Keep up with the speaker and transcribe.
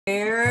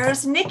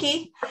There's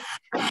Nikki.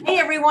 Hey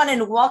everyone,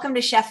 and welcome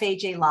to Chef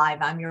AJ Live.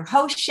 I'm your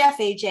host, Chef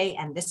AJ,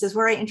 and this is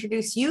where I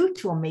introduce you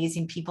to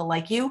amazing people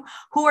like you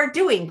who are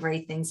doing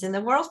great things in the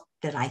world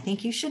that I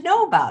think you should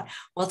know about.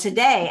 Well,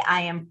 today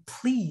I am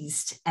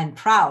pleased and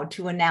proud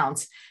to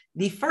announce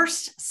the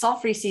first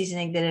salt-free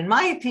seasoning that, in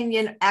my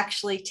opinion,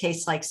 actually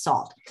tastes like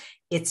salt.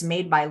 It's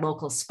made by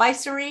local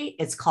Spicery.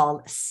 It's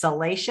called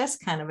Sel-acious,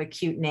 kind of a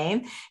cute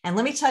name. And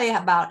let me tell you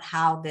about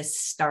how this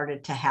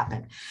started to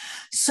happen.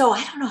 So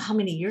I don't know how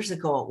many years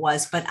ago it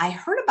was, but I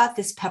heard about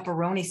this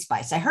pepperoni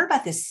spice. I heard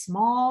about this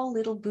small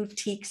little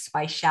boutique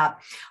spice shop.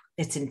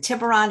 It's in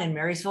Tiburon in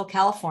Marysville,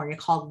 California,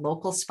 called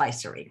Local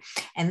Spicery.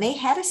 And they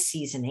had a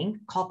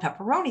seasoning called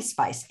pepperoni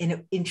spice. And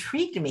it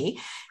intrigued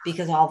me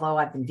because although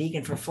I've been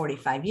vegan for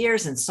 45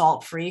 years and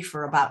salt-free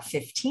for about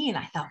 15,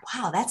 I thought,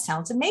 wow, that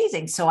sounds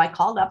amazing. So I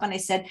called up and I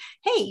said,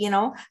 hey,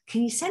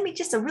 can you send me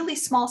just a really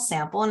small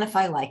sample? And if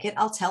I like it,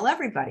 I'll tell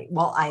everybody.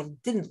 Well, I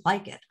didn't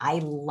like it. I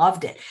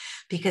loved it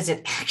because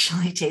it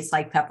actually tastes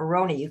like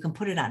pepperoni. You can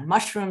put it on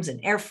mushrooms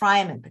and air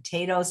fry them and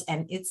potatoes,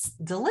 and it's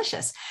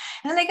delicious.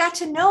 And then I got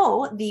to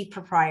know the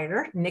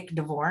proprietor, Nick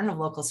Davoren of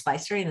Local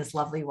Spicery, and his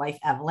lovely wife,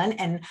 Evelyn.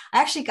 And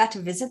I actually got to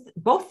visit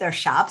both their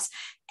shops,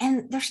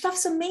 and their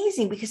stuff's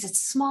amazing because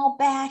it's small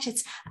batch.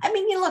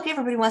 Look,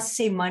 everybody wants to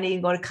save money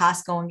and go to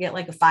Costco and get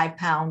like a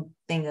 5-pound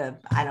thing of,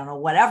 I don't know,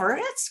 whatever.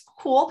 It's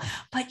cool.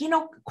 But,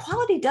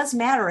 quality does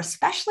matter,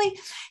 especially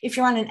if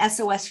you're on an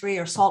SOS-free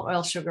or salt,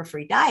 oil,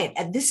 sugar-free diet.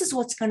 And this is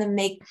what's going to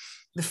make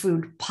the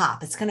food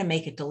pop. It's going to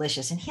make it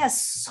delicious. And he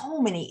has so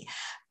many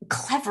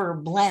clever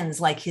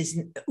blends, like his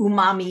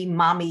umami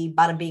mami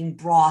bada bing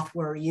broth,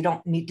 where you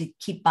don't need to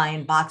keep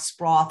buying boxed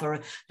broth,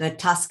 or the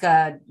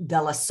Tasca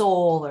della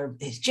Sol, or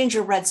his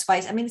gingerbread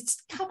spice.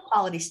 It's top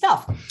quality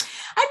stuff.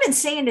 I've been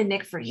saying to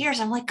Nick for years,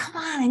 I'm like, come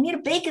on, I need a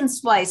bacon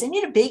spice. I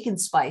need a bacon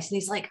spice. And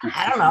he's like,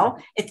 I don't know.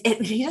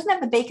 He doesn't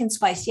have the bacon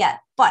spice yet,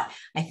 but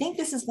I think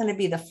this is going to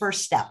be the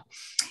first step.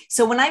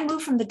 So when I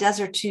moved from the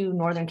desert to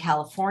Northern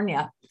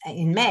California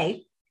in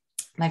May,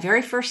 my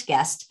very first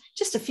guest,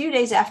 just a few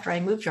days after I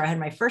moved here, I had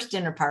my first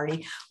dinner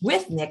party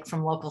with Nick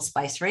from Local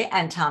Spicery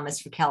and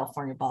Thomas from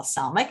California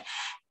Balsamic.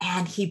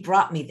 And he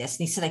brought me this.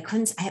 And he said, I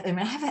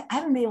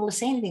haven't been able to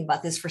say anything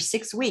about this for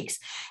 6 weeks.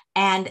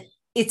 And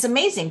it's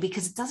amazing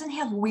because it doesn't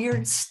have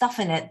weird stuff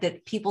in it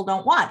that people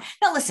don't want.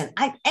 Now, listen,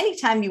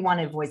 anytime you want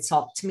to avoid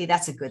salt, to me,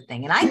 that's a good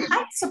thing. And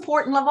I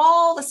support and love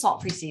all the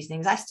salt-free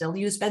seasonings. I still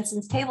use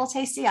Benson's Table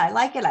Tasty. I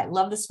like it. I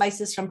love the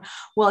spices from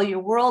Well Your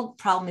World.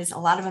 Problem is, a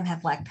lot of them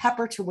have black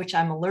pepper, to which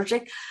I'm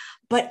allergic.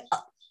 But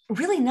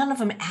really, none of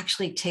them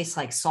actually taste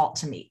like salt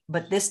to me,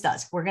 but this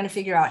does. We're going to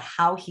figure out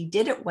how he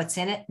did it, what's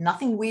in it.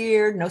 Nothing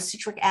weird, no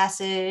citric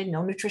acid,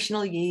 no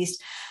nutritional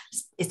yeast.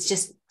 It's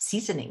just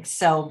seasoning.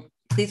 So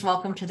please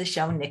welcome to the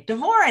show, Nick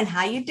Davoren.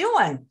 How you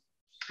doing?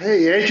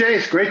 Hey, AJ,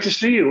 it's great to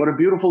see you. What a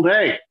beautiful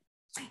day.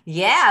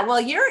 Yeah, well,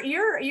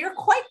 you're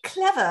quite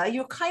clever.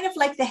 You're kind of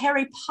like the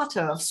Harry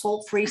Potter of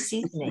salt-free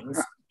seasonings.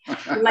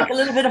 You're like a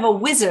little bit of a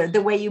wizard,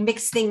 the way you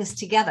mix things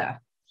together.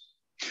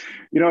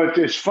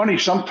 It's funny.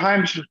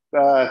 Sometimes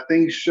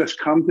things just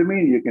come to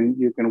me, and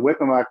you can whip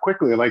them out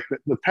quickly. Like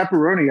the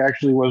pepperoni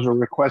actually was a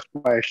request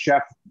by a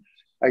chef.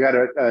 I got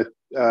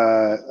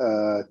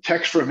a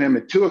text from him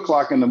at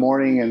 2:00 in the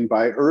morning, and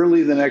by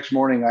early the next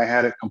morning, I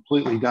had it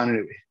completely done.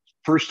 And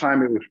first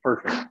time, it was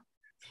perfect.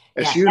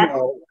 As you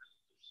know,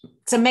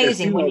 it's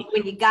amazing when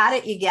you got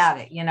it, you got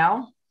it.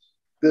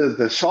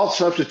 The salt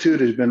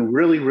substitute has been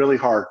really, really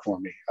hard for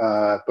me.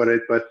 But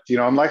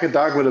I'm like a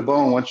dog with a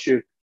bone. Once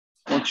you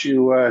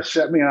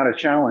set me on a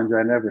challenge,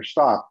 I never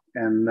stop.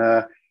 And,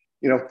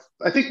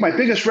 I think my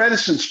biggest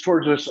reticence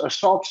towards a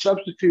salt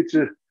substitute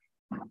is,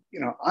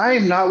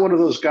 I'm not one of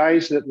those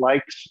guys that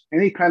likes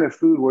any kind of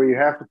food where you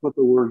have to put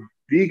the word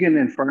vegan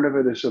in front of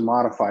it as a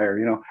modifier,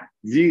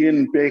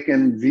 vegan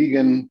bacon,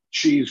 vegan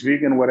cheese,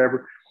 vegan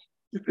whatever.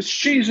 If it's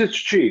cheese, it's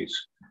cheese.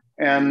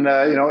 And,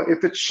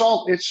 if it's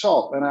salt, it's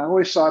salt. And I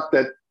always thought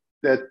that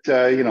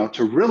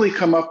to really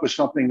come up with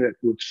something that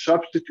would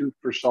substitute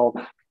for salt,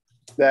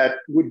 that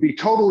would be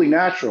totally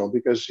natural,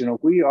 because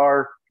we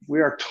are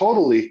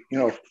totally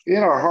in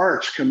our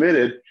hearts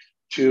committed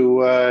to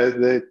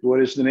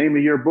what is the name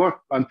of your book?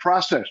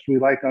 Unprocessed. We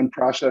like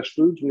unprocessed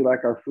foods. We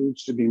like our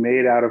foods to be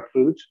made out of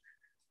foods.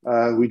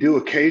 We do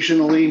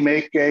occasionally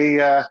make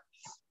we'll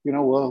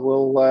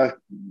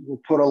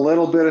put a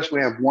little bit of. We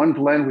have one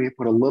blend. We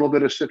put a little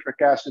bit of citric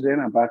acid in.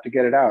 I'm about to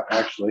get it out,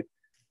 actually.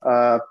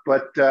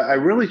 But I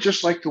really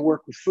just like to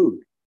work with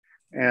food,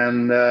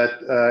 and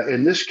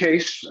in this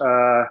case.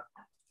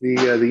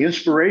 The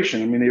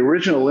inspiration, the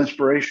original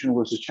inspiration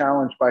was a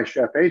challenge by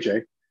Chef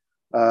AJ,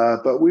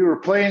 but we were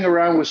playing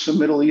around with some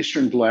Middle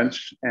Eastern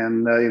blends,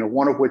 and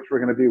one of which we're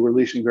going to be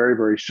releasing very,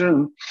 very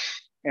soon.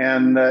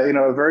 And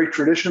a very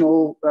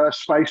traditional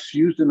spice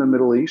used in the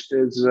Middle East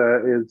is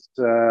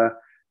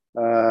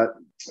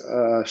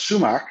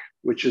sumac,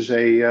 which is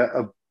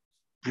a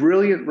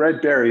brilliant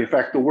red berry. In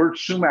fact, the word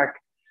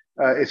sumac,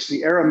 it's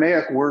the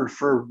Aramaic word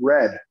for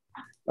red.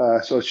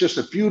 So it's just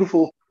a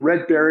beautiful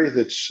red berry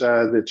that's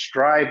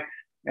dried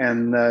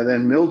and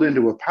then milled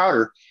into a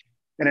powder.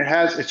 and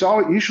it's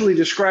always usually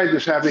described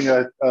as having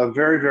a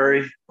very,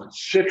 very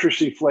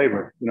citrusy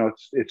flavor. You know,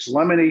 it's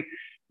lemony.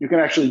 You can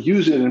actually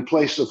use it in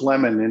place of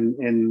lemon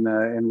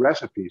in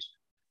recipes.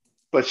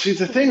 But see,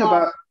 the thing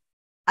about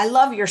I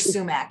love your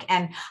sumac,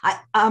 and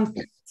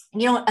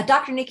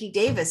Dr. Nikki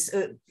Davis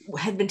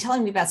had been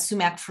telling me about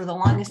sumac for the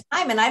longest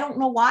time, and I don't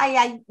know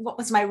what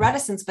was my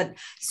reticence, but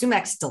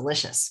sumac's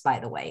delicious, by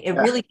the way.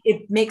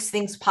 It makes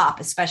things pop,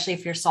 especially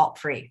if you're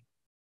salt-free.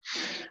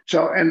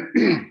 So, and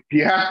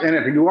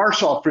if you are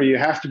salt-free, you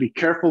have to be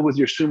careful with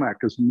your sumac,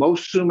 because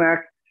most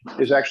sumac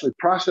is actually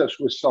processed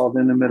with salt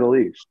in the Middle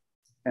East.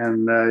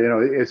 And,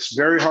 it's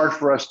very hard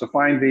for us to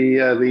find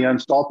the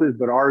unsalted,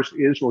 but ours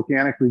is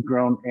organically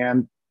grown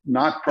and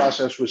not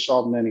processed with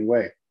salt in any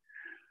way.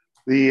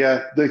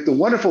 The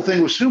wonderful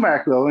thing with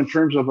sumac, though, in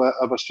terms of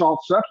a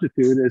salt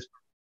substitute is,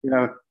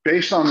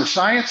 based on the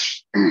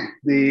science,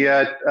 in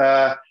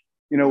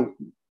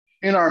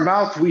our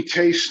mouth, we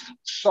taste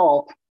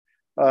salt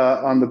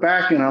on the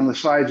back and on the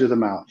sides of the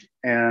mouth.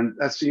 And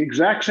that's the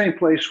exact same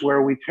place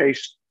where we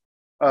taste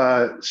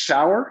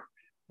sour.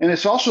 And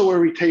it's also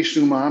where we taste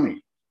umami.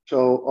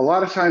 So a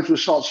lot of times with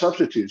salt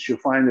substitutes, you'll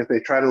find that they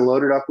try to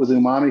load it up with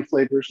umami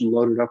flavors and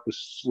load it up with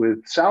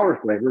sour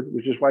flavor,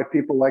 which is why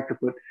people like to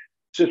put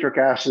citric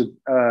acid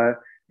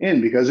in,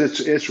 because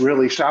it's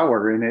really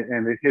sour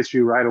and it hits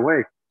you right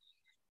away.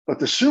 But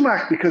the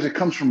sumac, because it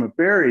comes from a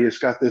berry, it's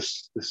got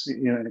this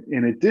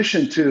in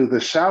addition to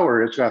the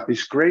sour, it's got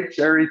these great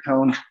berry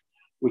tones,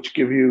 which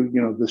give you,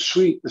 the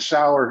sweet, the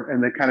sour,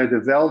 and they kind of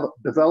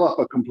develop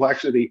a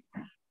complexity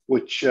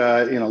which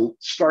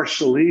starts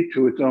to lead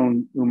to its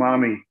own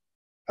umami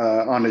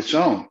on its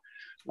own.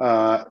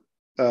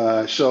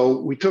 So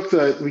we took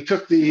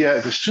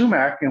the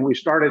sumac and we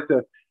started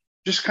to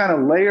just kind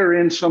of layer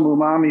in some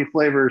umami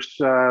flavors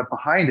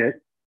behind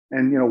it.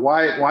 And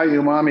why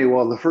umami?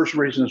 Well, the first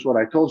reason is what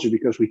I told you,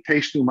 because we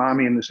taste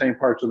umami in the same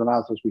parts of the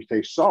mouth as we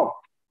taste salt.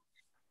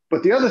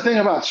 But the other thing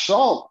about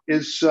salt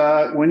is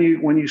when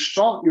you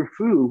salt your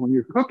food, when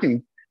you're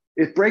cooking,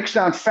 it breaks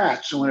down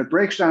fats. And when it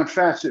breaks down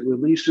fats, it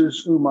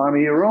releases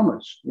umami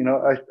aromas.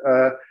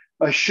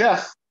 A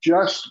chef,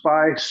 just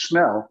by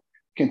smell,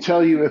 can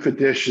tell you if a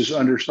dish is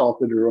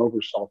undersalted or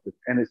oversalted.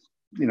 And it's,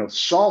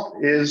 salt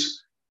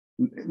is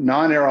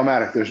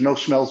non-aromatic. There's no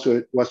smell to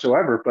it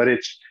whatsoever, but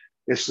it's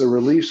the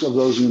release of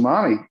those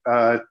umami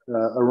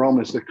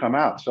aromas that come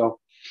out.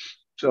 So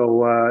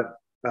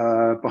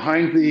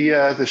behind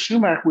the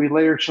sumac, we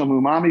layered some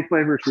umami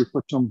flavors. We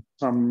put some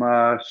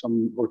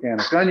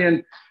organic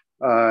onion,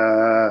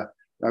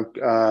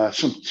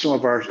 some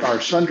of our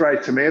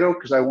sun-dried tomato,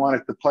 because I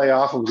wanted to play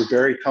off of the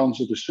berry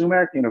tones of the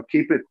sumac.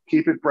 Keep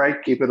it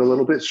bright, keep it a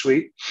little bit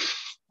sweet.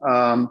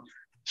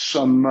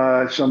 Some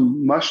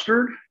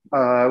mustard,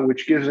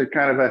 which gives it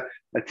kind of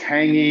a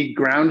tangy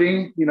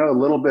grounding, a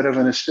little bit of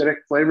an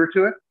acidic flavor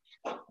to it.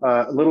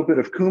 A little bit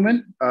of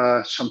cumin,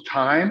 some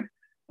thyme,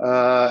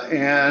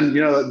 and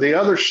the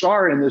other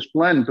star in this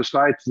blend,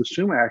 besides the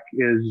sumac,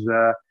 is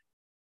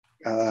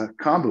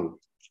kombu.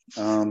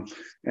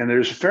 And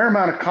there's a fair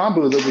amount of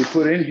kombu that we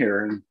put in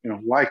here. And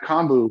why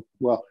kombu?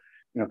 Well,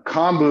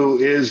 kombu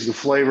is the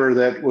flavor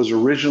that was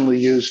originally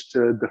used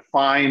to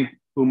define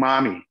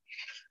umami.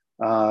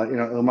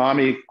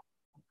 Umami,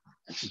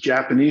 it's a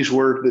Japanese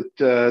word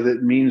that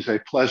means a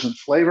pleasant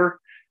flavor,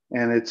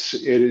 and it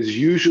is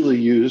usually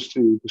used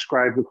to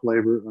describe the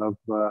flavor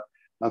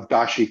of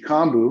dashi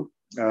kombu.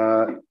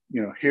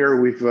 Here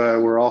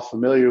we're all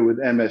familiar with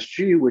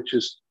MSG, which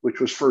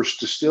was first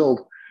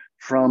distilled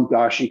from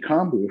dashi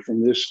kombu,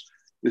 from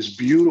this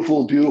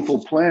beautiful,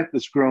 beautiful plant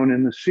that's grown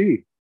in the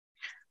sea.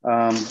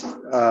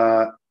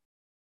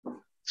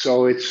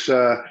 So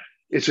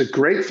it's a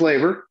great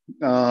flavor,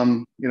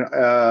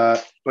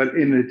 but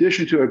in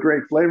addition to a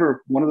great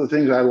flavor, one of the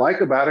things I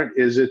like about it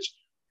is it's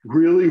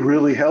really,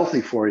 really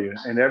healthy for you,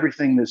 and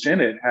everything that's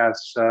in it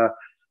has,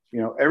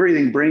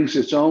 everything brings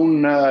its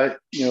own,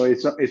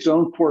 its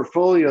own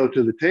portfolio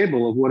to the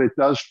table of what it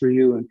does for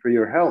you and for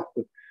your health.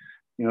 But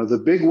the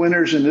big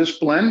winners in this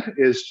blend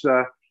is,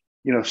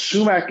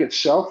 sumac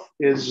itself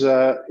is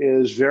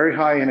very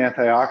high in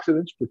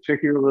antioxidants,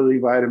 particularly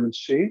vitamin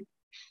C.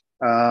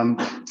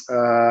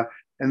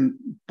 And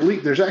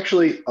there's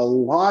actually a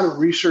lot of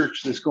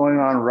research that's going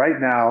on right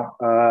now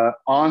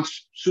on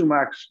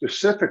sumac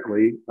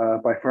specifically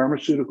by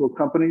pharmaceutical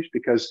companies,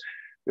 because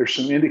there's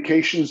some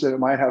indications that it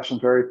might have some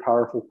very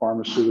powerful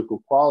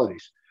pharmaceutical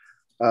qualities.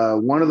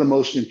 One of the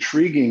most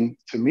intriguing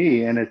to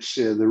me, and it's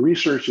the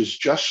research is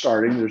just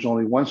starting. There's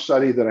only one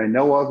study that I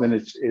know of, and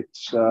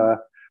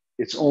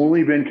it's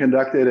only been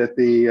conducted at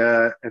the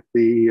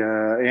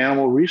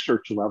animal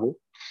research level.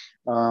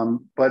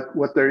 But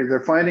what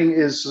they're finding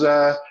is,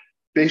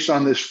 based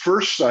on this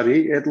first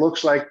study, it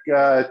looks like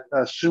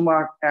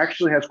sumac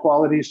actually has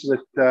qualities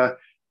that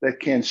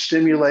can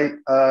stimulate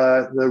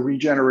the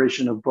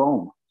regeneration of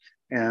bone,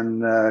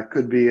 and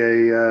could be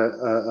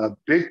a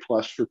big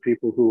plus for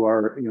people who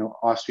are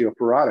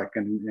osteoporotic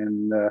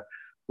and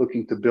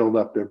looking to build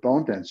up their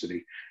bone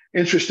density.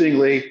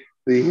 Interestingly,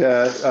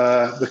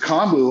 the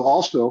kombu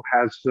also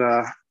has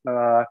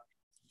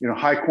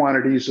high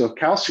quantities of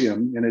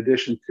calcium in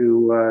addition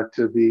to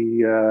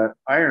the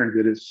iron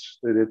that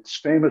it's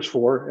famous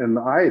for, and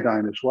the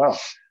iodine as well.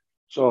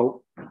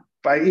 So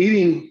by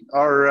eating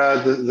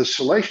the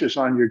Sel-acious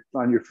on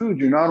your food,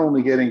 you're not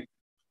only getting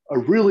a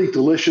really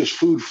delicious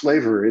food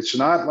flavor. It's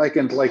not like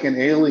an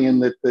alien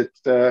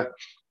that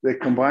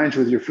combines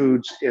with your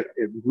foods. It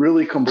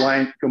really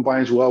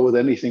combines well with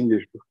anything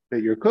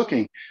that you're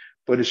cooking,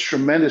 but it's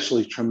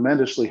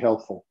tremendously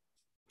helpful.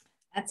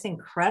 That's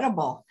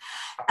incredible.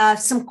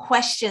 Some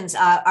questions.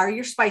 Are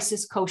your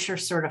spices kosher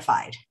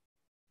certified?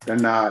 They're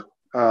not.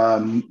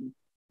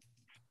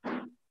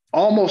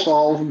 Almost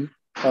all of them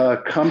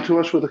come to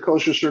us with a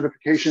kosher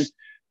certification,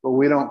 but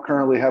we don't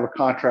currently have a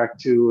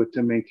contract to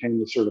maintain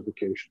the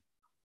certification.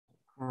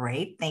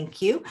 Great,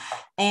 thank you.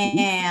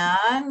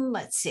 And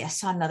let's see, I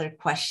saw another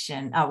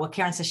question. Well,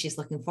 Karen says she's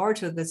looking forward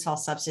to a good salt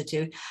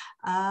substitute.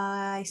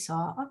 I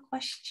saw a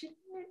question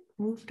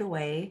moved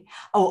away.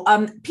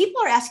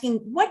 People are asking,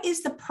 what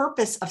is the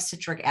purpose of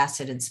citric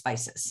acid in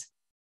spices,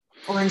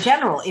 or in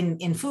general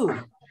in food?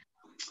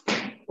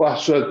 Well,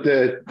 so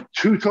the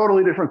two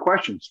totally different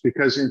questions,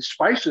 because in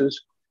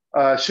spices,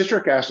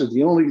 citric acid,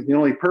 the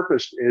only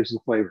purpose is the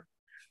flavor.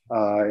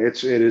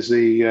 It is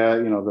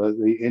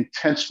the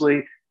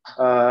intensely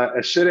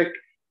acidic.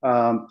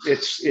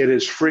 It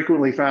is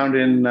frequently found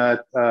in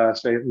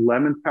say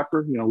lemon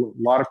pepper. A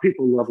lot of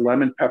people love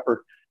lemon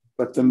pepper,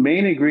 but the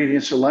main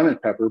ingredients of lemon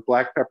pepper,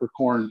 black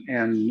peppercorn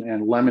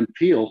and lemon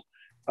peel,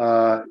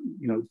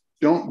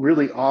 don't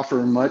really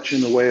offer much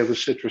in the way of a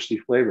citrusy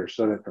flavor.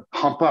 So that to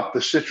pump up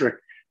the citric,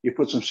 you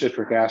put some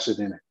citric acid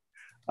in it.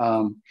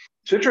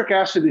 Citric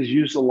acid is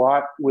used a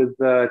lot with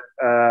with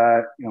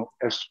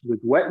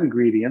wet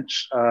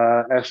ingredients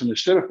as an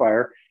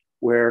acidifier,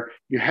 where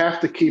you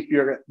have to keep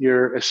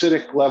your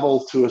acidic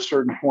level to a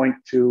certain point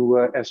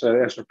as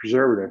a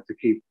preservative to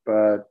keep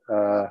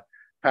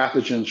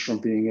pathogens from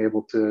being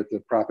able to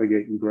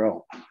propagate and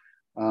grow.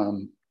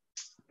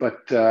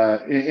 But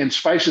in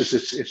spices,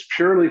 it's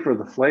purely for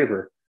the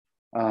flavor.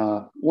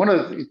 One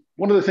of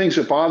the things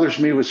that bothers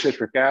me with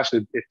citric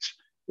acid,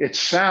 it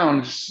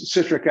sounds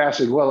citric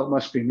acid, well, it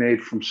must be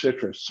made from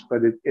citrus,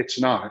 but it's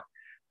not.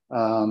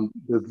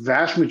 The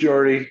vast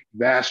majority,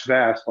 vast,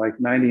 like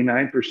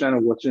 99%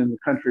 of what's in the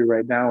country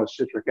right now is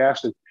citric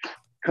acid,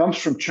 comes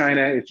from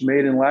China. It's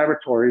made in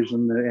laboratories,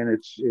 and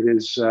it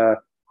is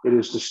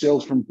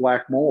distilled from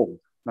black mold.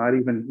 Not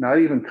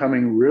even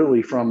coming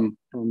really from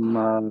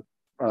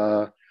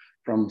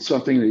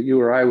something that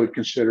you or I would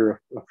consider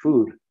a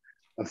food.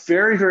 A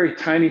very, very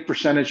tiny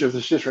percentage of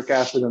the citric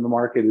acid in the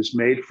market is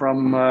made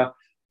from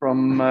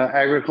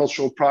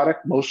agricultural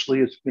product.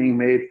 Mostly, it's being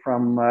made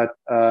from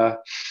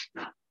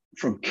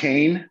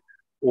cane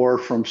or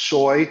from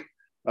soy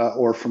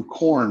or from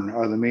corn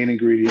are the main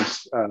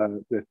ingredients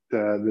that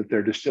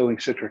they're distilling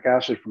citric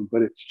acid from.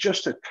 But it's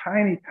just a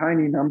tiny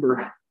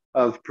number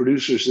of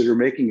producers that are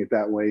making it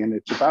that way, and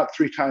it's about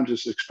 3 times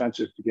as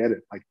expensive to get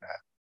it like that.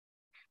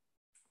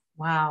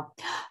 Wow.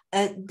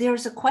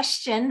 There's a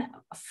question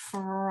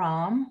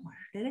from,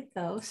 where did it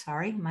go?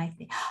 Sorry,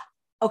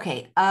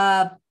 okay.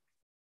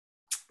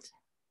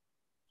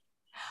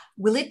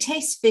 Will it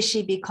taste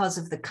fishy because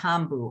of the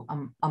kombu?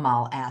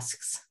 Amal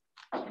asks.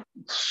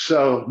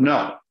 So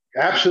no,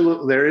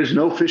 absolutely. There is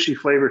no fishy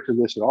flavor to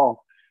this at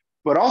all.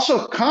 But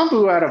also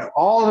kombu, out of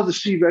all of the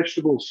sea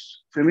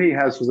vegetables, to me,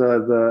 has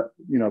the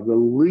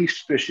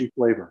least fishy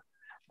flavor.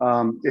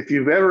 If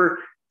you've ever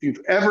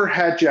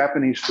had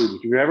Japanese food,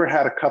 if you've ever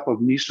had a cup of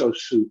miso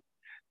soup,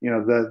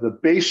 the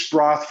base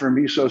broth for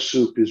miso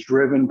soup is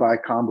driven by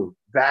kombu.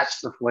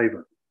 That's the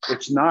flavor.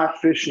 It's not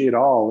fishy at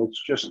all.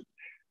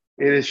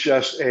 It is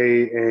just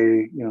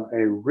a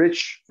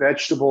rich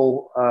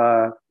vegetable.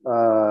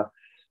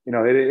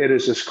 It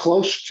is as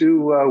close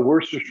to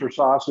Worcestershire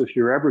sauce as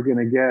you're ever going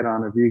to get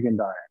on a vegan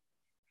diet.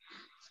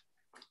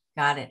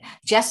 Got it.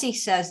 Jessie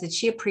says that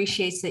she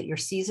appreciates that your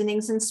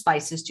seasonings and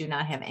spices do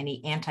not have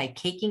any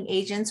anti-caking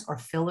agents or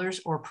fillers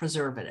or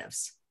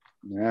preservatives.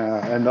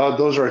 Yeah, and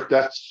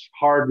that's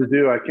hard to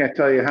do. I can't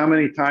tell you how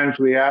many times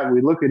we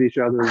look at each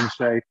other and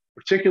say,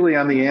 particularly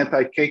on the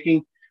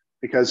anti-caking,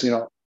 because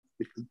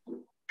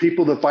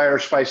people that buy our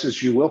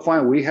spices, you will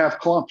find we have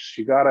clumps.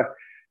 You gotta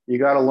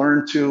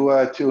learn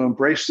to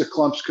embrace the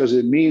clumps, because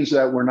it means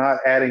that we're not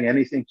adding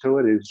anything to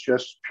it. It's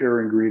just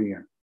pure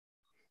ingredient.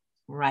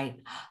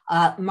 Right.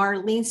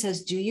 Marlene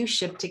says, do you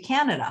ship to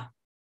Canada?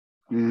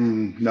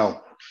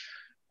 No.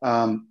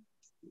 I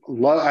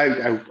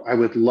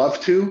would love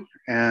to.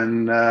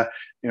 And, I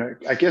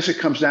guess it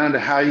comes down to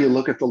how you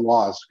look at the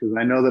laws, because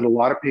I know that a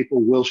lot of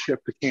people will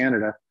ship to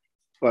Canada.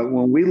 But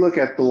when we look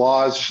at the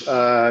laws,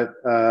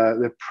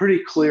 they're pretty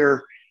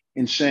clear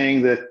in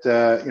saying that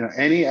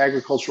any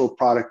agricultural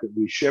product that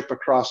we ship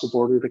across the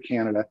border to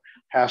Canada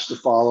has to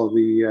follow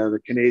the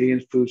Canadian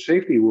food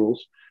safety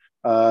rules,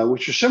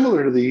 which are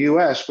similar to the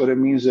US, but it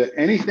means that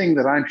anything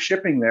that I'm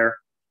shipping there,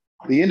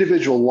 the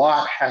individual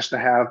lot has to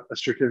have a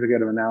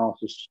certificate of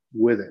analysis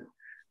with it,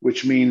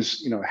 which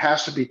means it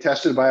has to be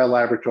tested by a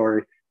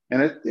laboratory,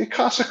 and it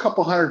costs a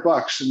couple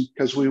 $100, and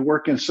because we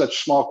work in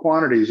such small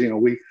quantities,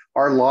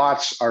 our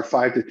lots are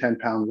 5 to 10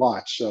 pound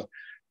lots. So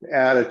to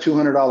add a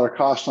 $200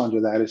 cost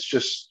onto that, it's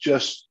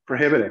just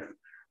prohibitive.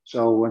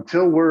 So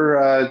until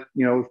we're,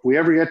 if we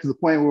ever get to the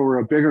point where we're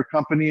a bigger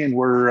company and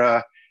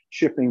we're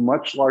shipping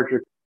much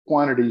larger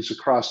quantities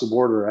across the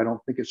border, I don't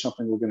think it's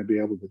something we're going to be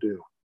able to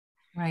do.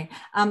 Right.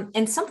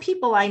 And some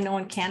people I know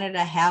in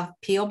Canada have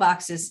PO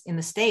boxes in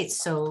the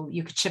States, so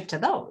you could ship to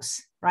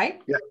those,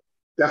 right? Yeah,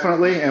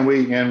 definitely. And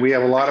we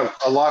have a lot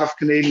of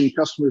Canadian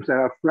customers that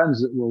have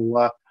friends that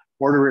will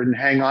order it and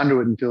hang on to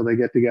it until they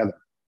get together.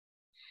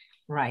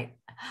 Right.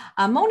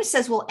 Mona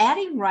says, will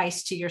adding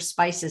rice to your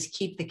spices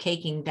keep the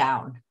caking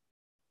down?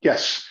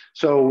 Yes.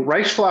 So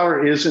rice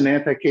flour is an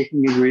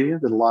anti-caking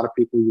ingredient that a lot of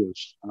people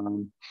use.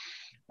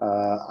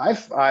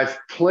 I've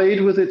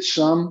played with it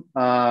some.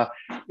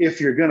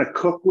 If you're going to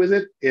cook with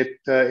it,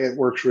 it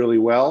works really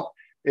well.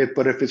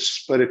 But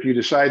if you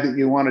decide that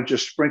you want to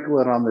just sprinkle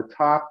it on the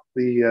top,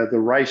 the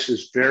rice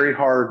is very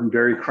hard and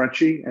very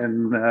crunchy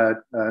and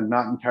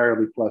not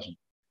entirely pleasant.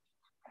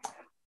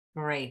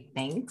 Great,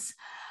 thanks.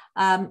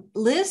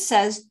 Liz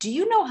says, do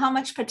you know how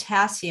much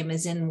potassium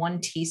is in 1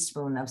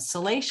 teaspoon of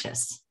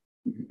Sel-acious?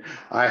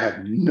 I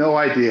have no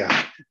idea.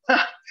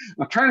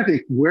 I'm trying to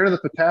think where the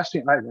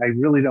potassium, I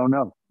really don't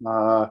know.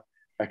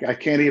 I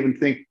can't even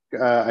think,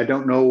 I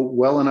don't know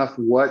well enough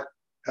what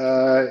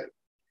the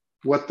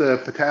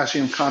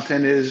potassium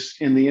content is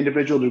in the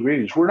individual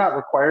ingredients. We're not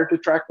required to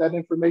track that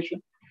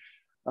information.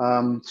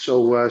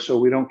 So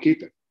we don't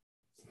keep it.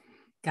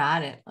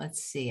 Got it.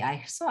 Let's see.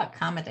 I saw a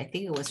comment. I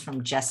think it was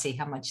from Jesse,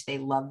 how much they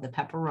love the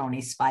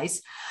pepperoni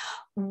spice.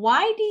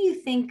 Why do you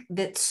think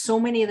that so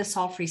many of the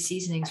salt-free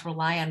seasonings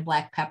rely on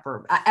black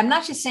pepper? I'm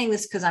not just saying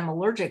this because I'm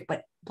allergic,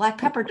 but black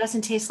pepper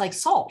doesn't taste like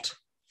salt.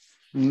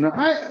 No,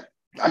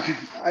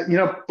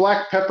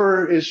 black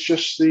pepper is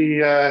just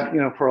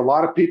the, for a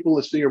lot of people,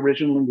 it's the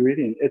original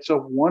ingredient. It's a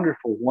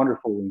wonderful,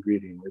 wonderful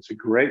ingredient. It's a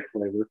great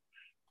flavor.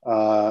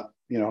 I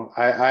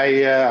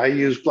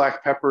use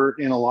black pepper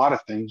in a lot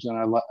of things, and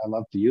I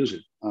love to use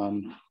it.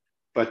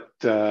 But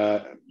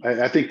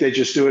I think they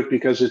just do it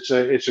because it's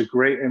a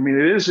great. I mean,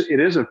 it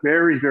is a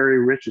very, very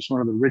rich. It's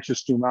one of the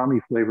richest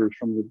umami flavors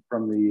from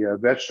the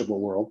vegetable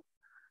world.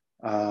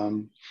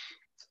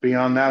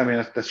 Beyond that, I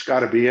mean, that's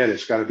got to be it.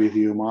 It's got to be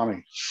the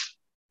umami.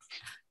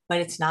 But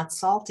it's not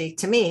salty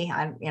to me.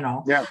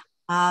 Yeah.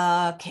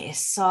 Okay,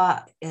 saw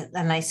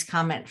a nice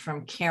comment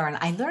from Karen.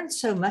 I learned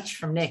so much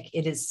from Nick.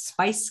 It is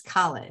Spice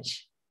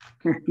College.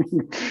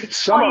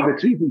 Some of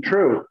it's even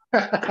true.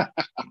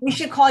 We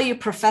should call you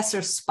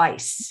Professor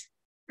Spice.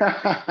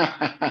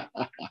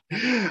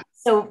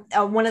 So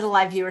one of the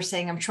live viewers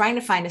saying, I'm trying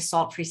to find a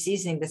salt-free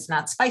seasoning that's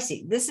not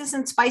spicy. This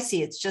isn't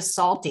spicy. It's just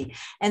salty.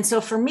 And so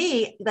for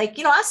me, I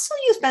still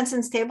use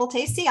Benson's Table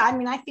Tasty. I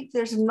mean, I think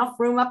there's enough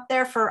room up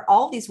there for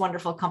all these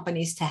wonderful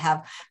companies to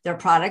have their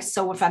products.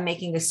 So if I'm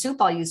making a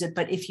soup, I'll use it.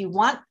 But if you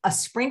want a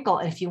sprinkle,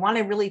 and if you want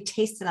to really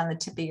taste it on the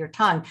tip of your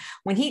tongue,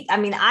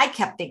 I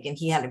kept thinking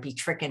he had to be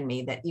tricking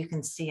me, that you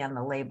can see on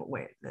the label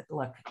where,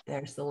 look,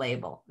 there's the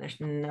label. There's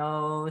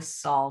no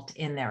salt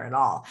in there at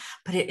all.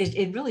 But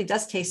it really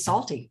does taste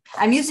salty.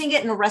 I'm using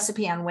it in a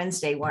recipe on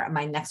Wednesday, where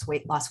my next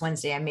weight loss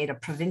Wednesday, I made a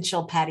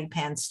provincial patty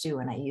pan stew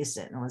and I used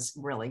it and it was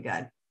really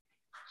good.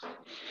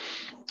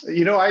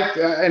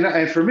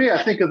 And for me,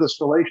 I think of the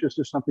Sel-acious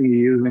as something you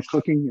use in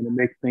cooking and it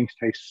makes things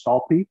taste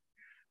salty.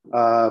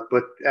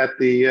 But at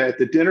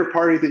the dinner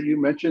party that you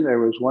mentioned, there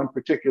was one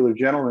particular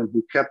gentleman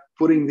who kept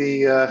putting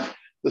the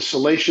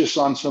Sel-acious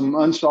on some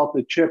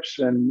unsalted chips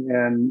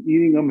and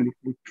eating them, and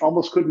we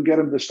almost couldn't get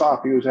him to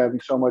stop. He was having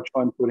so much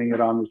fun putting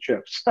it on the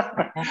chips.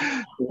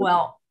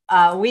 Well,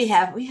 we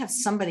have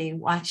somebody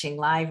watching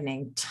live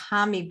named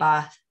Tommy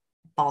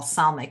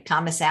Balsamic,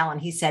 Thomas Allen.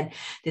 He said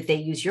that they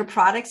use your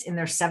products in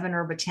their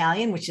 7-herb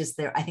Italian, which is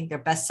I think their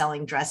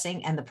best-selling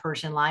dressing, and the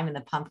Persian lime and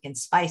the pumpkin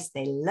spice.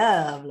 They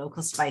love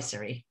local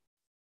spicery.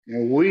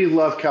 And we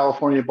love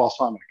California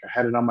balsamic. I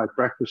had it on my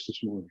breakfast this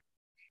morning.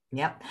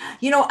 Yep.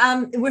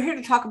 We're here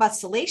to talk about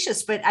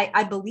Sel-acious, but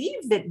I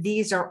believe that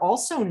these are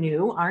also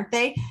new, aren't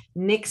they?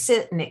 Nick's,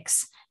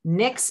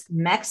 Mex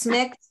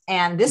Mix,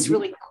 and this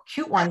really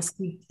cute one,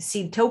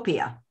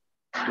 Seedtopia.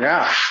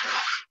 Yeah.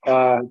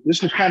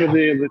 This is kind of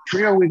the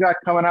trio we got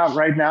coming out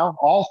right now.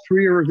 All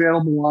 3 are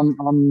available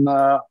on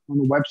the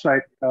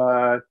website,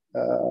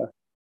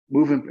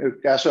 moving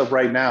as of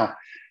right now.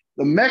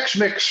 The Mex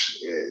Mix,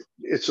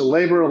 it's a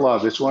labor of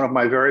love. It's one of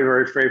my very,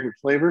 very favorite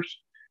flavors.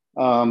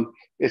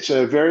 It's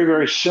a very,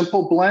 very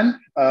simple blend,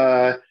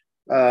 and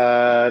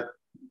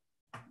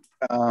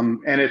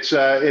it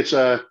is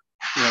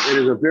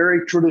a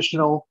very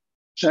traditional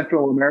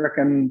Central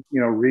American,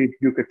 Reed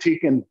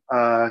Yucatecan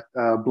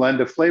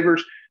blend of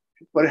flavors,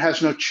 but it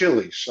has no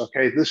chilies.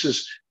 Okay, this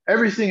is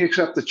everything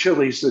except the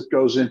chilies that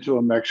goes into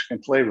a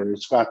Mexican flavor.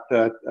 It's got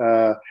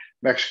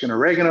Mexican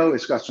oregano,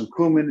 it's got some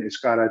cumin, it's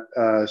got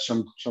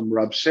some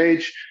rubbed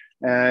sage,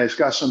 and it's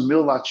got some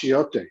mil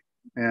achiote.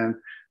 And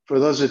for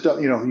those that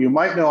don't, you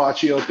might know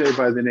achiote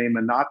by the name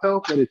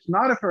annatto, but it's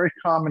not a very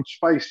common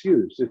spice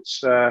used.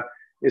 It's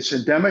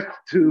endemic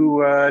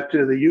to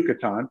the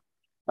Yucatan,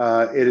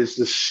 It is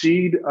the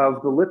seed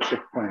of the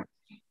lipstick plant,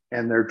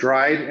 and they're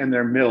dried and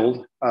they're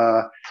milled.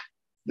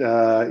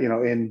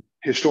 In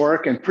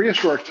historic and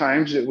prehistoric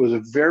times, it was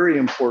a very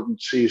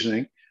important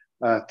seasoning.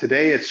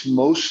 Today, it's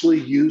mostly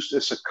used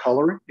as a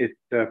colorant. It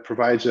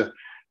provides a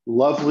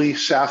lovely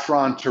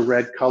saffron to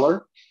red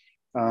color.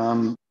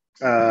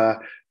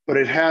 But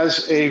it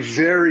has a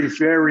very,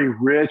 very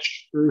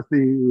rich,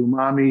 earthy,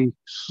 umami,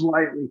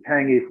 slightly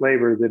tangy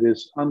flavor that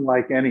is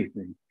unlike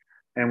anything.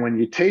 And when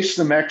you taste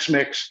the Mix,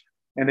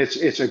 and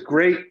it's a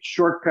great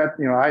shortcut.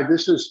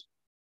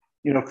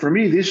 For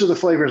me, these are the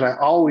flavors I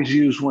always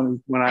use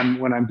when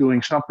I'm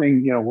doing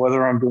something.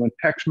 Whether I'm doing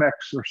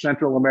Tex-Mex or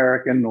Central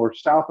American or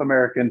South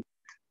American.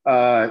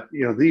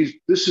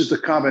 This is the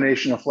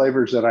combination of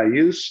flavors that I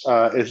use.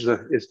 It's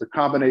the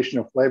combination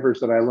of flavors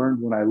that I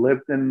learned when I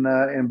lived in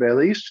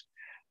Belize.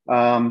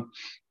 But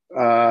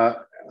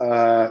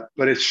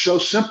it's so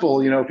simple.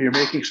 If you're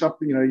making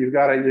something, you've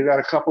got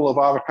a couple of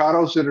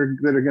avocados that are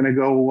going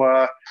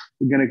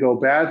to go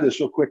bad. This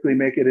will quickly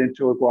make it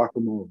into a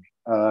guacamole.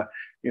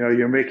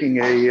 You're making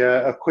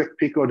a quick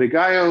pico de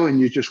gallo, and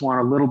you just want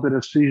a little bit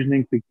of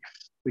seasoning to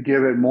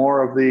give it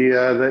more of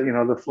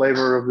the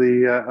flavor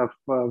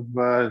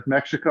of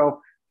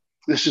Mexico.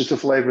 This is the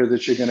flavor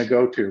that you're going to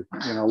go to.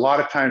 A lot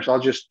of times I'll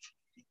just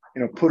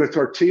put a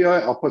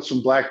tortilla, I'll put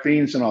some black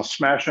beans and I'll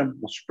smash them.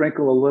 I'll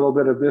sprinkle a little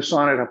bit of this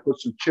on it. I'll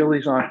put some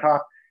chilies on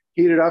top,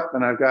 heat it up,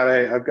 and I've got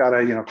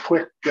a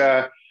quick.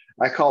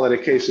 I call it a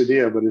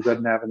quesadilla, but it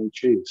doesn't have any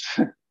cheese.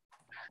 So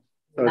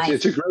nice.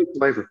 It's a great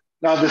flavor.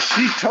 Now the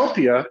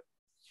Seatopia,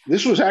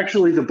 this was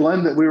actually the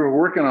blend that we were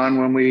working on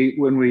when we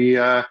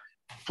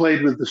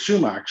played with the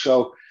sumac.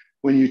 So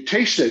when you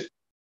taste it,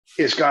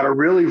 it's got a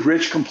really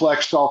rich,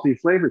 complex, salty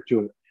flavor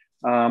to it.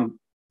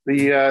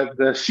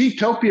 The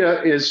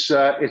Seatopia is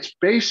it's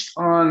based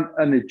on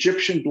an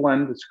Egyptian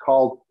blend. It's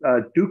called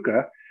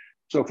dukkha.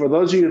 So for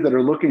those of you that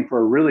are looking for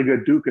a really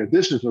good dukkha,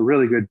 this is a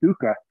really good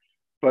dukkha.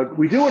 But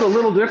we do it a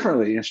little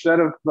differently. Instead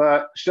of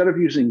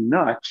using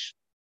nuts,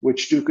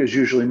 which dukkha is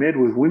usually made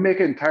with, we make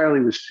it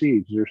entirely with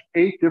seeds. There's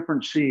 8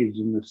 different seeds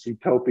in the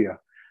Seatopia,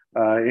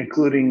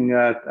 including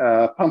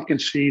pumpkin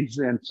seeds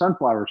and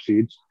sunflower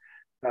seeds.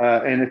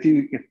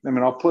 And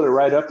I'll put it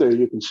right up there.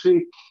 You can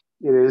see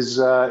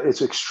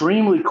it's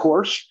extremely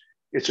coarse.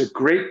 It's a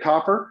great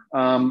topper.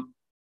 And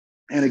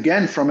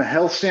again, from a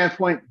health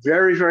standpoint,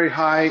 very, very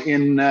high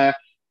in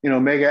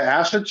omega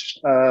acids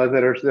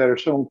that are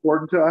so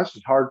important to us.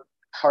 It's hard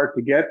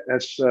to get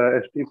as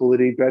people that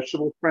eat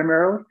vegetables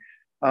primarily.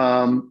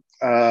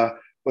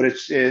 But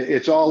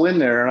it's all in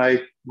there,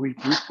 and we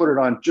put it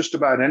on just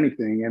about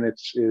anything, and it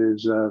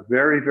is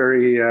very,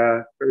 very,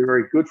 very,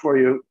 very good for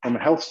you from a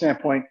health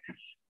standpoint.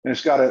 And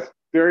it's got a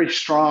very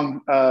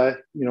strong,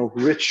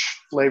 rich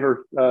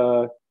flavor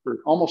for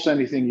almost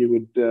anything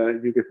you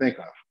could think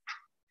of.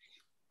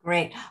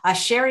 Great.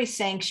 Sherry's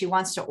saying she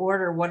wants to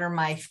order what are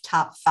my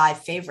top 5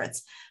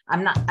 favorites.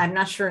 I'm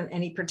not sure in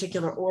any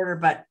particular order,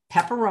 but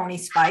pepperoni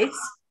spice,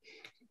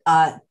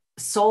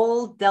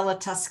 Sol della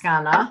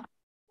Toscana,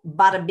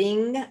 Bada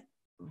Bing,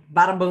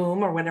 Bada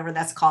Boom, or whatever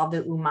that's called,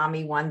 the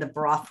umami one, the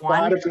broth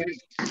one.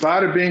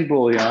 Bada Bing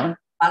bouillon.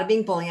 Bada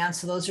Bing bouillon.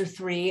 So those are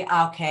 3.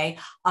 Okay.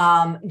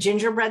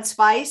 Gingerbread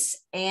spice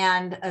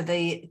and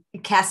the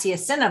cassia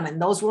cinnamon.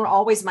 Those were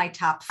always my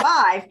top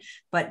 5,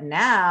 but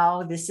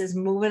now this is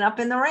moving up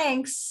in the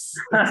ranks.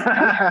 It's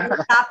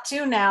the top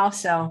 2 now.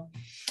 So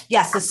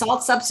yes, the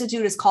salt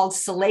substitute is called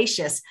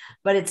Sel-acious,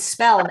 but it's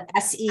spelled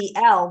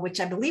S-E-L, which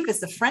I believe is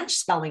the French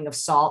spelling of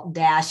salt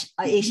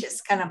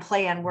 -acious, kind of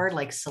play on word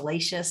like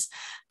salacious,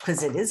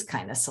 because it is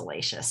kind of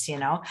salacious,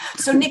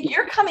 So Nick,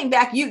 you're coming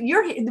back.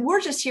 We're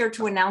just here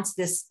to announce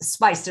this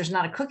spice. There's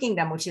not a cooking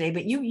demo today,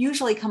 but you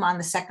usually come on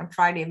the second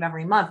Friday of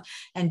every month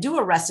and do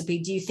a recipe.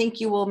 Do you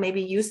think you will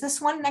maybe use this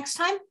one next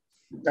time?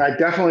 I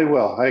definitely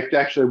will.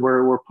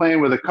 We're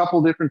playing with a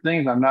couple different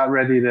things. I'm not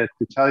ready to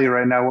tell you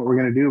right now what we're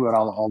going to do, but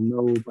I'll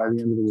know by the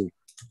end of the week.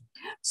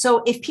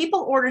 So if people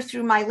order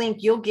through my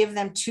link, you'll give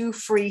them 2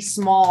 free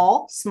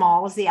small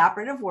is the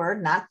operative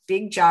word, not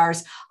big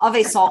jars of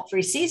a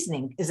salt-free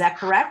seasoning. Is that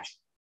correct?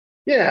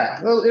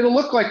 Yeah, it'll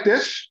look like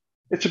this.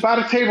 It's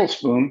about a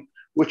tablespoon,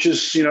 which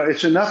is,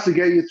 it's enough to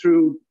get you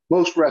through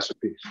most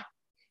recipes.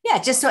 Yeah,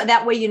 just so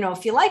that way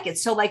if you like it.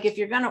 So like if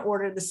you're going to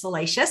order the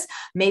Sel-acious,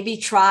 maybe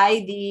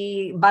try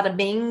the Bada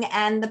Bing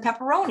and the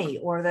pepperoni,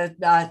 or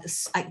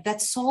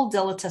that Sol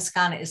della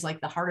Toscana is like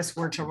the hardest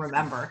word to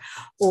remember.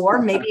 Or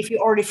maybe if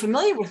you're already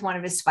familiar with one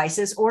of his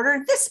spices,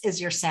 order this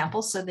as your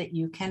sample so that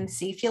you can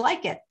see if you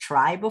like it.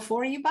 Try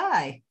before you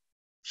buy.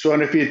 So,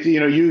 and if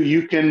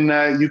you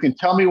can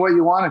tell me what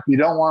you want. If you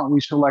don't want,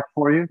 we select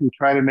for you. We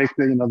try to make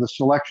the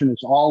selection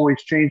is always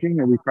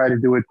changing, and we try to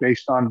do it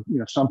based on,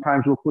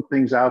 sometimes we'll put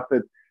things out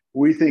that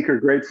we think are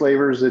great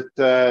flavors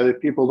that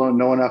people don't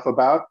know enough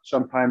about.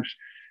 Sometimes,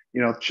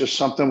 it's just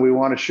something we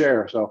want to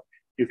share. So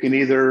you can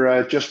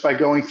either, just by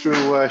going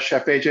through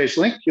Chef AJ's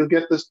link, you'll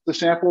get the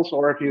samples,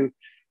 or if you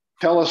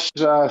tell us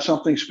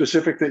something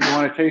specific that you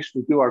want to taste,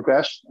 we do our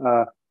best.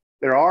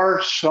 There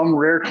are some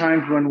rare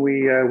times when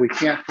we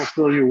can't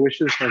fulfill your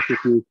wishes. Like if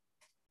you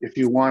If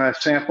you want a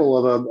sample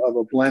of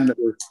a blend that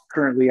we're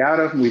currently out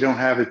of and we don't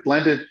have it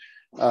blended,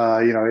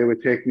 it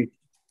would take me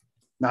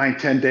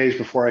 9-10 days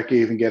before I could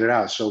even get it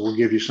out. So we'll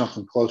give you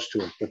something close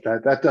to it, but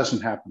that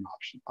doesn't happen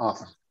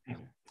often.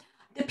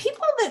 The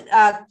people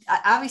that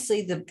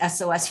obviously the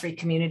SOS-free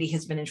community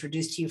has been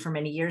introduced to you for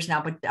many years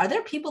now, but are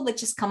there people that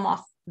just come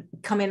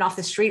in off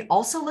the street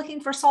also looking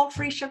for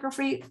salt-free,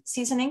 sugar-free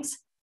seasonings?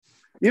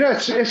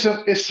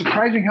 It's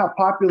surprising how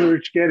popular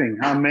it's getting.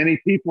 How many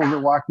people that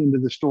walk into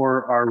the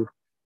store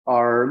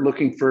are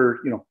looking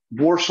for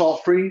more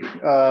salt-free,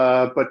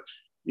 but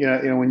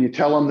when you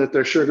tell them that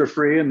they're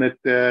sugar-free and that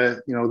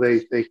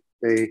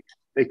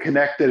they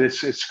connect that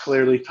it's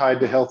clearly tied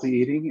to healthy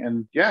eating,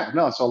 and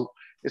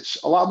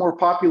it's a lot more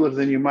popular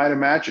than you might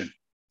imagine.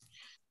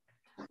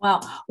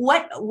 Wow.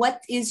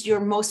 What is your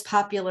most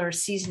popular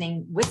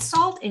seasoning with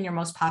salt and your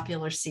most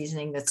popular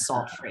seasoning that's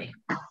salt-free?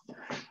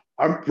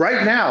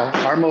 Right now,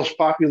 our most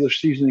popular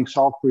seasoning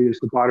salt-free is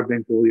the bada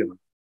bing bouillon.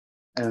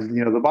 And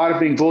the bada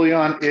bing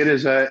bouillon,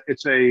 it's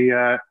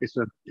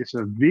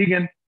a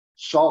vegan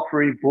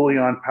salt-free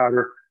bouillon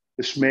powder.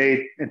 It's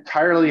made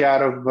entirely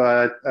out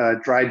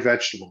of dried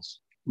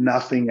vegetables,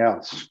 nothing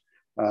else.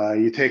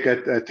 You take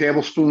a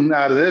tablespoon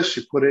out of this,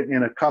 you put it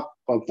in a cup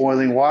of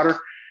boiling water,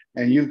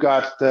 and you've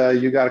got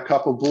a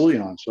cup of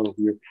bouillon. So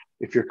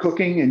if you're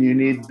cooking and you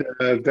need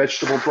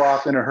vegetable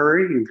broth in a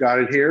hurry, you've got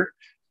it here.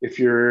 If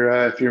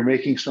you're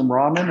making some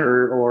ramen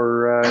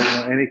or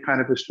any kind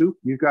of a soup,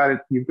 you've got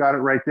it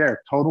right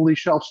there. Totally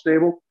shelf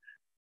stable,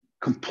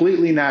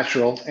 completely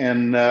natural,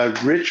 and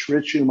rich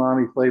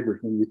umami flavors.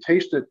 When you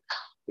taste it,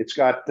 it's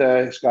got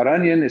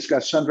onion, it's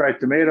got sun-dried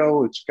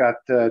tomato, it's got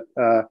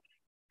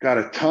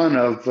a ton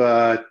of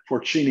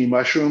porcini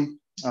mushroom.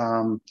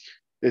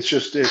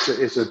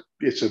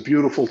 It's a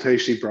beautiful,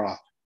 tasty broth.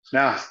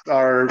 Now,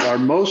 our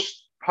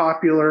most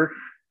popular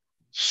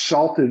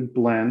salted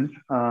blend.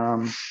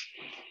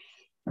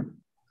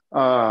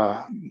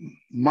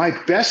 My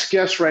best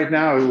guess right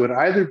now, it would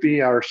either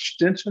be our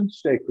Stinson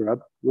steak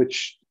rub,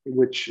 which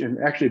and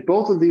actually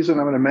both of these that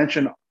I'm going to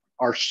mention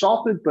are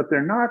salted, but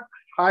they're not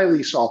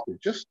highly salted,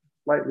 just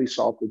lightly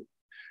salted.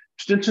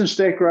 Stinson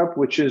steak rub,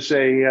 which is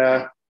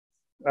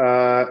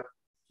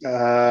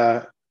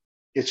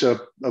it's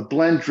a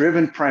blend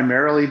driven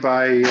primarily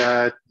by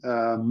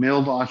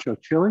milled ancho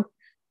chili.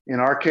 In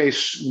our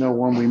case,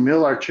 when we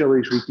mill our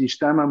chilies, we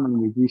destem them and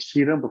we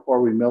de-seed them before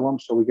we mill them.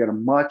 So we get a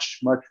much,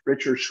 much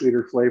richer,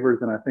 sweeter flavor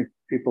than I think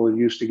people are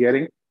used to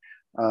getting.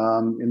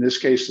 In this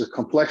case, the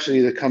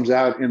complexity that comes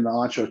out in the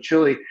ancho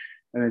chili,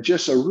 and it's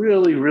just a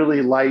really,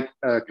 really light,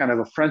 kind of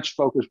a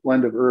French-focused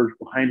blend of herbs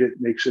behind it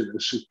makes it a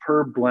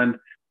superb blend,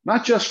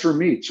 not just for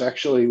meats.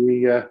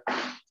 Actually, I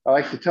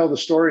like to tell the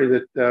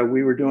story that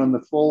we were doing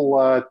the full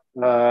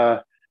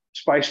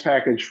spice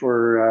package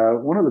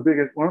for one of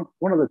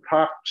the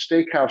top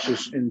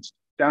steakhouses in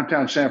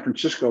downtown San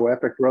Francisco,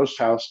 Epic Roast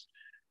House,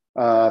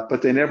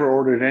 but they never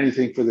ordered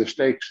anything for the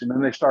steaks. And then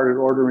they started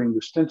ordering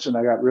the Stinson.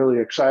 I got really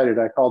excited.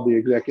 I called the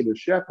executive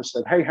chef and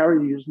said, "Hey, how are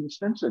you using the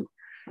Stinson?"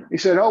 He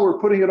said, "Oh, we're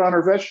putting it on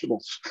our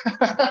vegetables."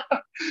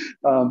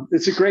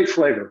 It's a great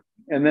flavor.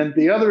 And then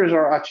the other is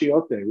our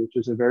achiote, which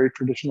is a very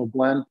traditional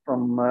blend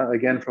from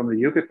the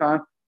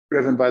Yucatan,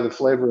 driven by the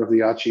flavor of the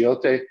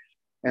achiote.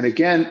 And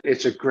again,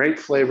 it's a great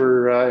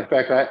flavor. In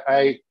fact,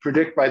 I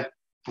predict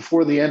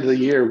before the end of the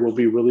year, we'll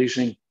be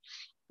releasing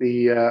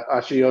the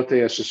achiote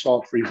as a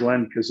salt-free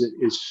blend because it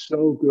is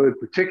so good,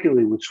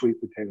 particularly with sweet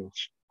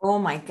potatoes. Oh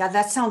my God,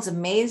 that sounds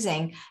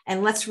amazing.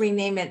 And let's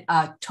rename it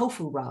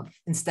tofu rub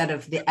instead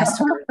of the S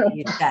word that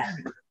you said.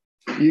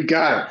 You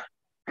got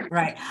it.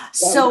 Right.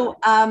 So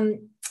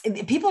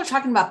people are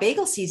talking about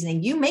bagel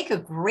seasoning. You make a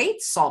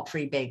great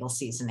salt-free bagel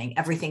seasoning,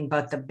 everything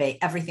but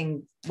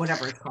everything,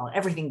 whatever it's called,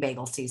 everything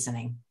bagel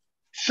seasoning.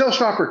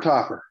 Showstopper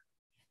topper.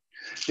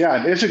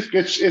 Yeah, it's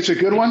a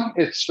good one.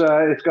 It's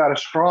got a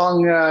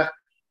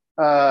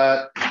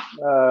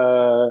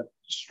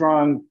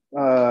strong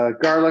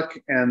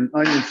garlic and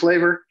onion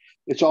flavor.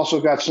 It's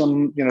also got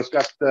some, it's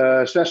got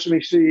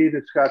sesame seed.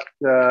 It's got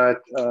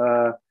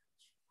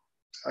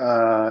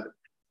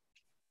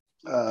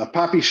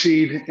poppy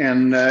seed,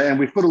 and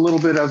we put a little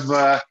bit of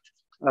the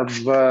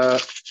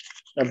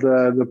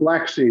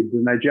black seed, the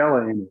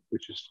nigella, in it,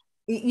 which is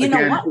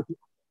know what?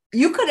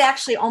 You could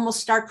actually almost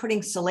start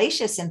putting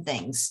Sel-acious in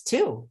things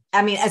too.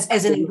 I mean,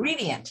 as an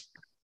ingredient.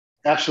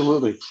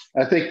 Absolutely.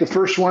 I think the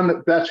first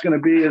one that's going to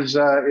be is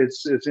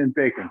it's in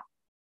bacon.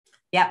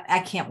 Yeah, I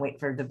can't wait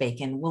for the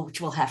bacon,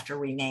 which we'll have to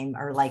rename,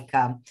 or like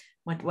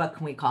what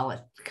can we call it?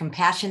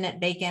 Compassionate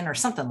bacon or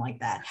something like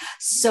that.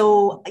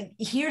 So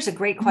here's a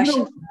great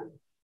question.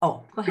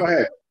 Go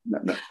ahead.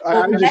 No.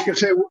 I was just going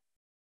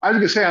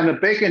to say on the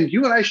bacon,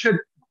 you and I should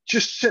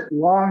just sit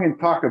long and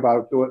talk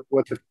about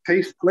what the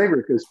taste flavor,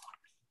 because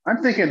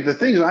I'm thinking the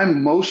things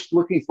I'm most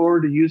looking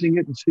forward to using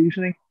it in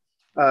seasoning.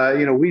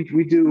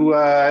 We do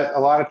a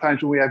lot of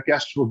times when we have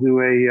guests, we'll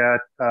do a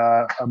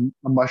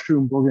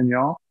mushroom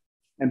bourguignon.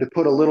 and to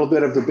put a little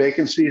bit of the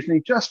bacon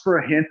seasoning just for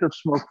a hint of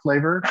smoke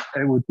flavor,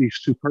 it would be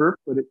superb.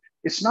 But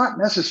it's not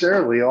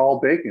necessarily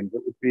all bacon.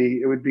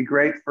 It would be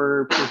great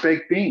for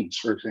baked beans,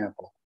 for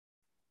example.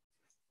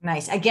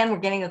 Nice. Again, we're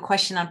getting a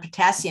question on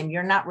potassium.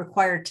 You're not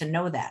required to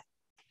know that.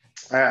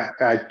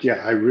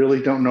 I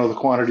really don't know the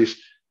quantities.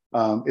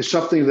 It's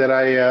something that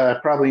I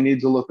probably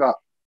need to look up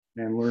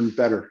and learn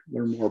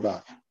more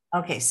about.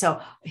 Okay, so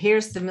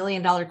here's the $1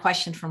 million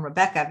question from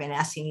Rebecca. I've been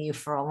asking you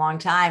for a long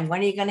time.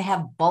 When are you going to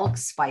have bulk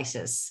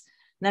spices?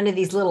 None of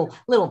these little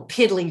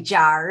piddly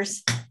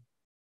jars.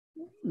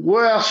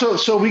 Well,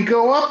 so we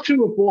go up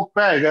to a bulk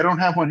bag. I don't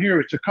have one here.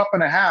 It's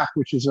 1.5 cups,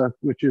 which is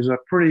a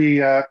pretty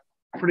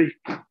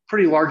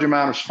large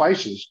amount of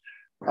spices.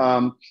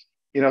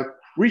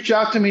 Reach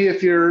out to me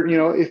if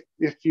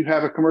if you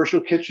have a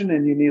commercial kitchen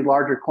and you need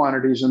larger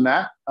quantities than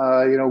that.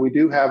 We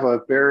do have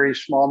a very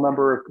small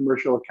number of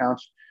commercial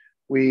accounts.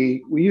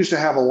 We used to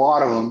have a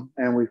lot of them,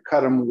 and we've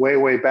cut them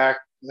way back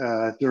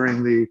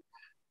during the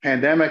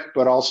pandemic.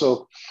 But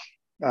also,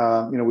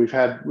 we've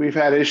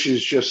had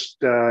issues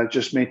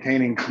just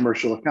maintaining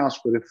commercial accounts.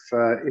 But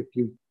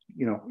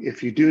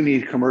if you do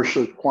need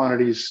commercial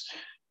quantities,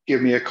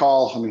 give me a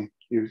call. I mean,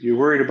 you're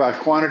worried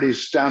about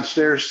quantities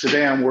downstairs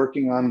today. I'm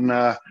working on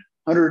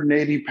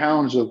 180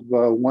 pounds of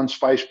one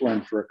spice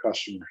blend for a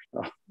customer.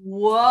 So.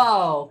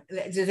 Whoa!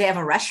 Do they have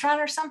a restaurant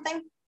or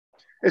something?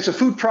 It's a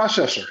food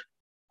processor.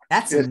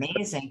 That's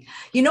amazing.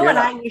 What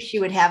I wish you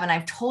would have, and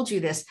I've told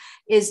you this,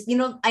 is,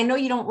 I know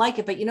you don't like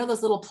it, but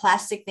those little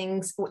plastic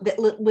things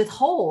with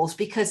holes,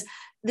 because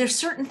there's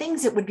certain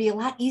things that would be a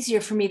lot easier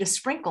for me to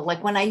sprinkle.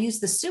 Like when I use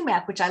the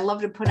sumac, which I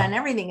love to put on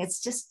everything, it's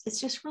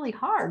just really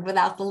hard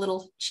without the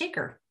little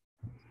shaker.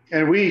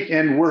 And we've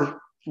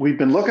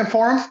been looking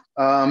for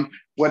them.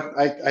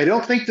 I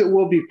don't think that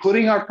we'll be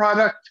putting our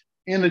product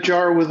in a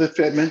jar with a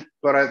fitment,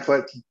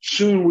 but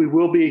soon we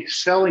will be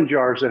selling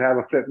jars that have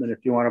a fitment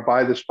if you want to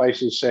buy the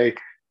spices, say,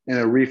 in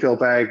a refill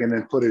bag and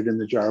then put it in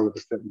the jar with a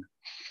fitment.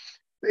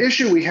 The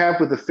issue we have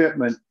with the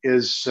fitment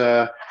is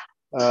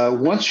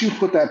once you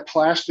put that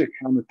plastic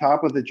on the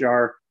top of the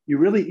jar,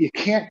 you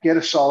can't get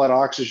a solid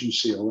oxygen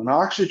seal. And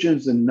oxygen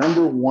is the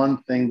number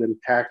one thing that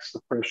attacks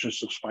the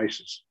freshness of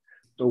spices.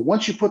 So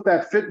once you put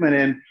that fitment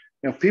in,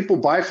 people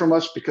buy from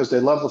us because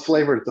they love the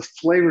flavor. The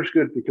flavor's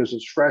good because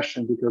it's fresh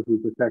and because we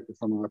protect it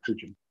from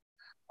oxygen.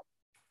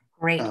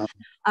 Great.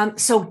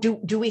 So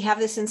do we have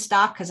this in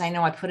stock? Because I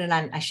know I put it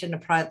on, I shouldn't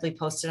have probably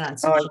posted it on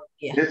social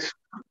media.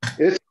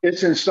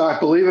 It's in stock.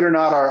 Believe it or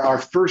not, our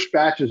first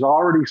batch is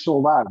already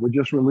sold out. We're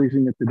just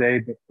releasing it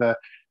today, but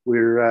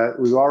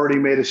we've already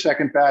made a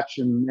second batch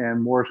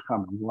and more is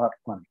coming. We'll have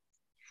plenty.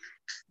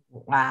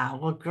 Wow.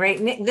 Well,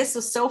 great. Nick, this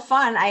was so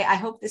fun. I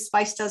hope this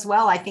spice does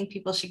well. I think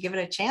people should give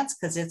it a chance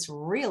because it's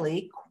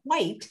really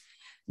quite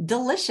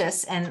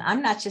delicious. And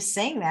I'm not just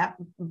saying that.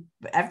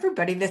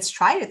 Everybody that's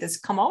tried it, that's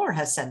come over,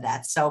 has said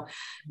that. So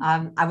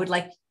I would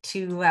like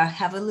to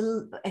have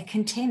a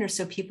container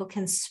so people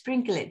can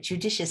sprinkle it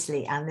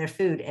judiciously on their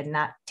food and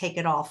not take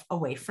it off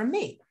away from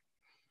me.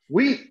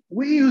 We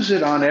use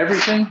it on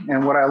everything.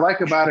 And what I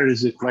like about it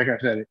is, like I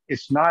said,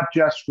 it's not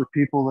just for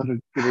people that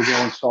are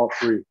going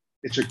salt-free.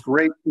 It's a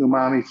great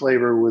umami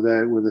flavor with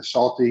a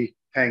salty,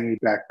 tangy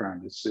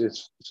background. It's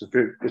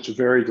a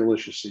very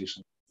delicious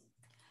season.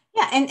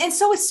 Yeah, and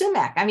so is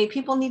sumac. I mean,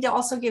 people need to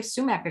also give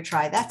sumac a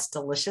try. That's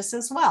delicious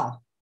as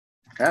well.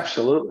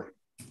 Absolutely.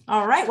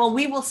 All right. Well,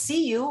 we will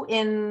see you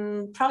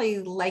in probably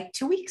like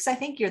 2 weeks. I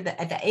think you're the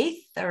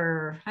 8th,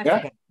 or I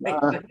forget.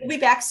 We'll be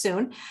back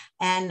soon.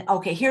 And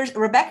okay, here's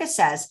Rebecca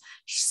says,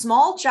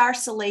 small jar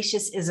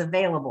Sel-acious is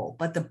available,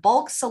 but the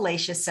bulk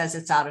Sel-acious says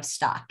it's out of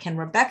stock. Can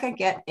Rebecca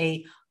get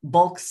a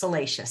bulk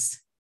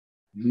Sel-acious?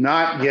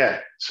 Not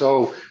yet.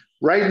 So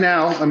right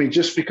now, I mean,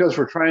 just because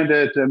we're trying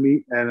to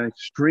meet an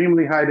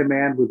extremely high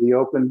demand with the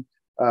open,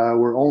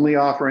 we're only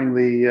offering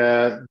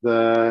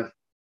the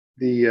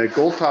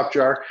gold top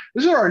jar.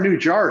 These are our new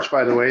jars,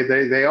 by the way.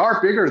 They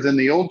are bigger than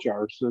the old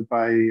jars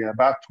by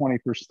about 20%,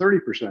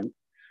 30%.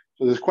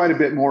 So there's quite a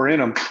bit more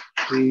in them.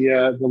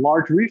 The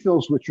large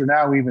refills, which are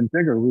now even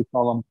bigger, we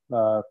call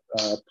them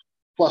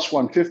plus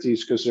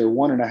 150s because they're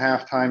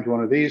 1.5 times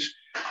one of these.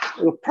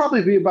 It'll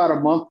probably be about a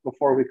month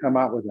before we come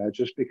out with that,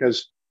 just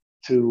because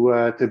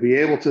to be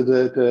able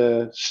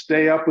to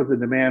stay up with the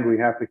demand, we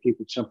have to keep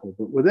it simple.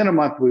 But within a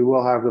month, we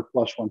will have the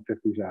plus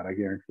 150s out, I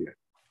guarantee it.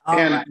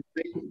 And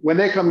when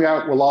they come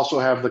out, we'll also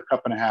have the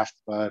 1.5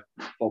 cup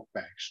bulk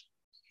bags.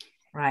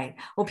 Right.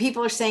 Well,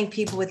 people are saying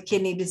people with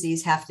kidney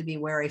disease have to be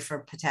wary for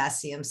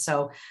potassium.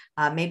 So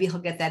maybe he'll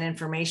get that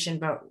information.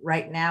 But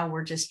right now,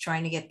 we're just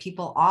trying to get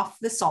people off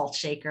the salt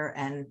shaker.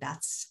 And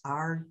that's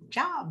our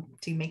job,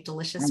 to make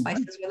delicious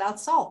spices without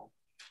salt.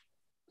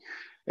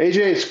 AJ,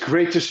 it's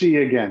great to see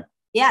you again.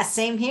 Yeah,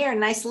 same here.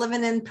 Nice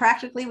living in,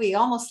 practically, we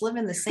almost live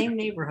in the same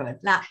neighborhood,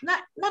 not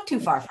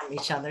too far from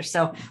each other.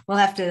 So we'll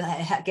have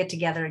to get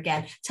together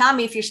again.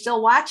 Tommy, if you're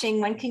still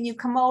watching, when can you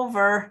come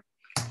over?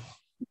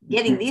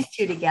 Getting these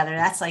two together,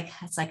 it's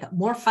like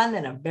more fun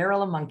than a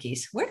barrel of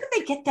monkeys. Where did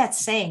they get that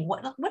saying?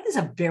 What is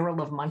a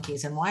barrel of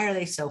monkeys and why are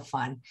they so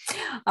fun?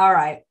 All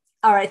right.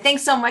 All right.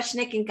 Thanks so much,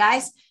 Nick. And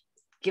guys,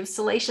 give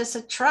Sel-acious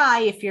a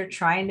try if you're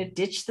trying to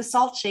ditch the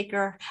salt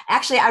shaker.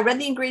 Actually, I read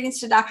the ingredients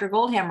to Dr.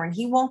 Goldhammer, and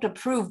he won't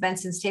approve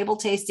Benson's Table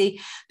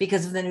Tasty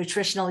because of the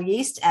nutritional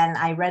yeast. And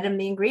I read him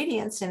the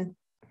ingredients, and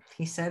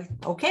he said,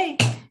 okay.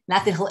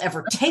 Not that he'll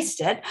ever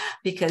taste it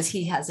because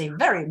he has a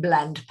very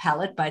bland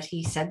palate, but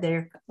he said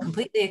they're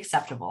completely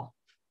acceptable.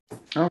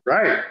 All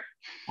right.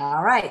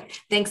 All right.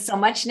 Thanks so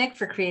much, Nick,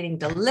 for creating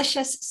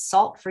delicious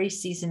salt-free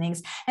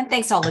seasonings. And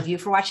thanks all of you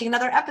for watching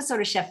another episode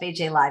of Chef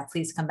AJ Live.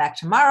 Please come back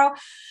tomorrow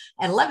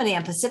at 11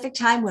 a.m. Pacific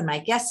time when my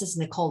guest is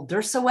Nicole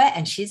Dursawet,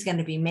 and she's going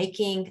to be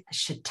making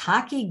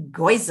shiitake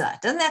gyoza.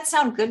 Doesn't that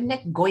sound good,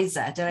 Nick?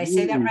 Gyoza. Did I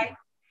say that right?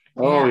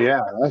 Oh, yeah.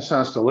 That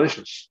sounds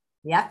delicious.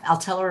 Yep. I'll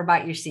tell her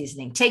about your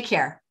seasoning. Take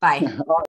care. Bye.